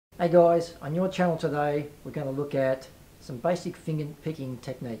Hey guys, on your channel today we're going to look at some basic finger picking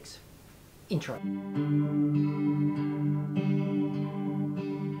techniques. Intro.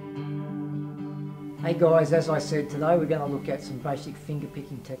 Hey guys, as I said, today we're going to look at some basic finger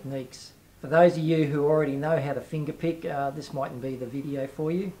picking techniques. For those of you who already know how to finger pick, this mightn't be the video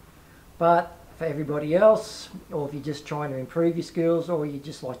for you. But for everybody else, or if you're just trying to improve your skills, or you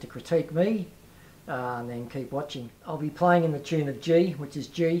just like to critique me, then keep watching. I'll be playing in the tune of G, which is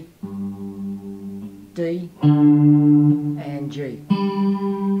G, D, and G.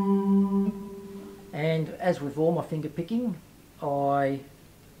 And as with all my finger picking, I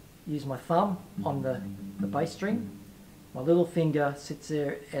use my thumb on the bass string. My little finger sits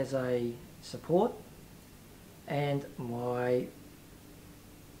there as a support, and my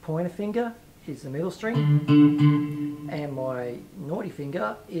pointer finger is the middle string, and my naughty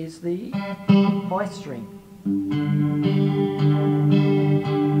finger is the high string.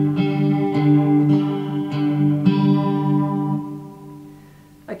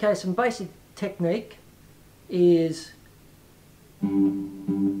 Okay, some basic technique is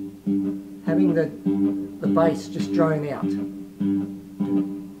having the bass just drone out.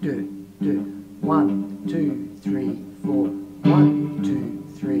 Do, 1, 2, 3, 4. 1, 2,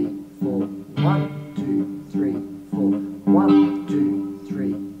 3, 4. 1, 2, 3, 4. 1, 2,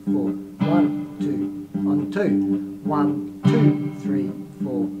 3, 4. 1, 2, on 2. 1, 2, 3,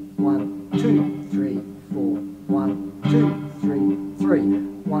 4. 1, 2, 3, 4. 1, 2, 3, 3.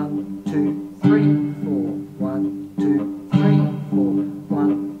 1, 2, 3, 4. 1, 2, 3, 4.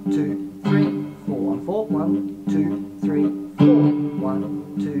 1, 2, 3, 4. On 4. 1, 2, 3, 4.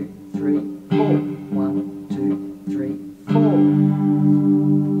 1, 2, 3, 4. 1, 2, 3, 4.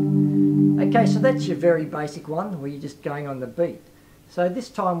 Okay, so that's your very basic one where you're just going on the beat. So this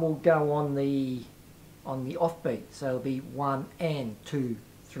time we'll go on the offbeat. So it'll be 1 and 2,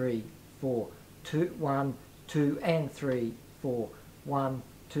 3, 4. 2, 1, 2 and 3, 4. 1,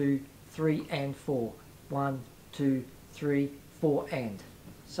 2, 3 and 4. 1, 2, 3, 4 and.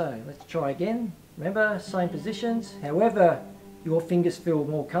 So let's try again. Remember, same positions. However your fingers feel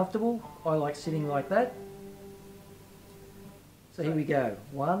more comfortable. I like sitting like that. So here we go.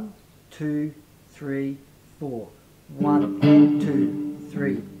 1, 2, 3, 4. 1 and 2,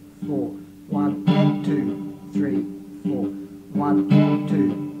 3, 4. 1 and 2, 3, 4. 1 and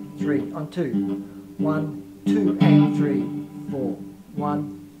 2, 3 on 2. 1, 2 and 3, 4.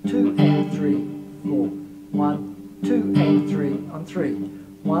 1, 2 and 3, 4. 1, 2 and 3 on 3.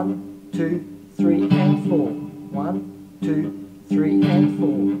 1, 2, 3 and 4. 1, 2, 3 and 4.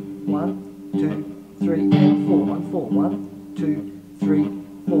 1, 2, 3 and 4 on 4. 1, 2, 3,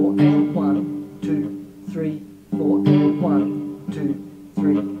 4 and 1, 2, 3, 4 and 1, 2,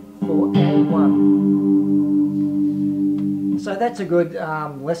 3, 4 and 1. So that's a good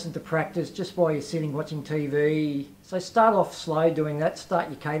lesson to practice just while you're sitting watching TV. So start off slow doing that. Start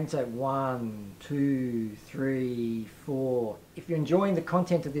your cadence at 1, 2, 3, 4. If you're enjoying the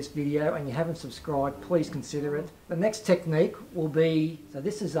content of this video and you haven't subscribed, please consider it. The next technique will be, so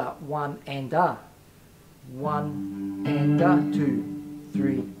this is a 1 and a. 1 and a, 2,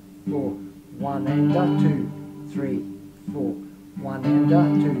 3, 4. 1 and a, 2, 3, 4. 1 and a,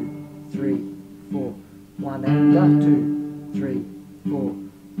 2, 3, 4. 1 and a, 2, 3, 4.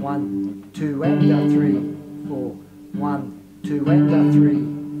 1, 2 and a, 3, 4. 1, 2 and a, 3,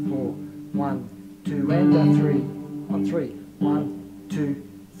 4. 1, 2 and a, 3 on 3. 1, 2,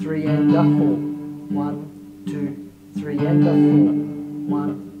 3 and a, 4. 1, 2, 3 and a, 4.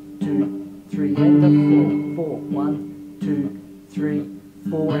 1, 2, 3 and a, 4. 4. 1, 2, 3,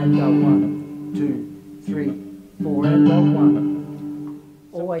 4 and a, 1, 2, 3, 4 and a, 1.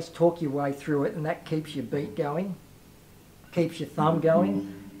 Always talk your way through it, and that keeps your beat going, keeps your thumb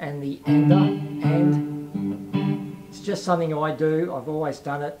going, and the and it's just something I do. I've always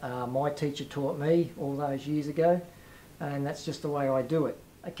done it. My teacher taught me all those years ago, and that's just the way I do it.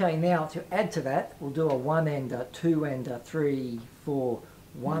 Okay, now to add to that, we'll do a 1 and a, 2 and a, 3, 4.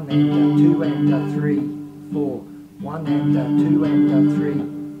 1 and a, 2 and a, 3, 4. 1 and a, 2 and a, 3,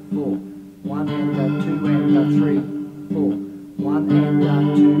 4. 1 and a, 2 and a, 3, 4. 1 and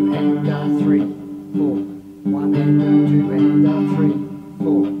a, 2 and a, 3, 4. 1 and a, 2 and a, 3,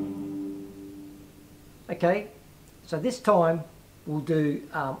 4. Okay, so this time we'll do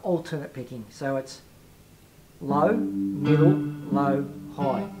alternate picking. So it's low, middle, low,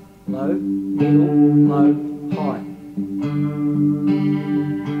 high. Low, middle, low, high.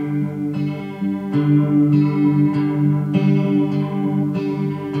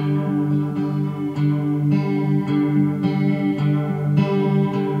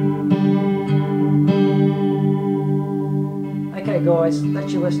 Okay guys,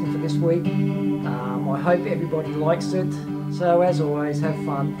 that's your lesson lesson for this week. I hope everybody likes it. So as always, have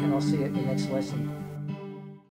fun, and I'll see you at the next lesson.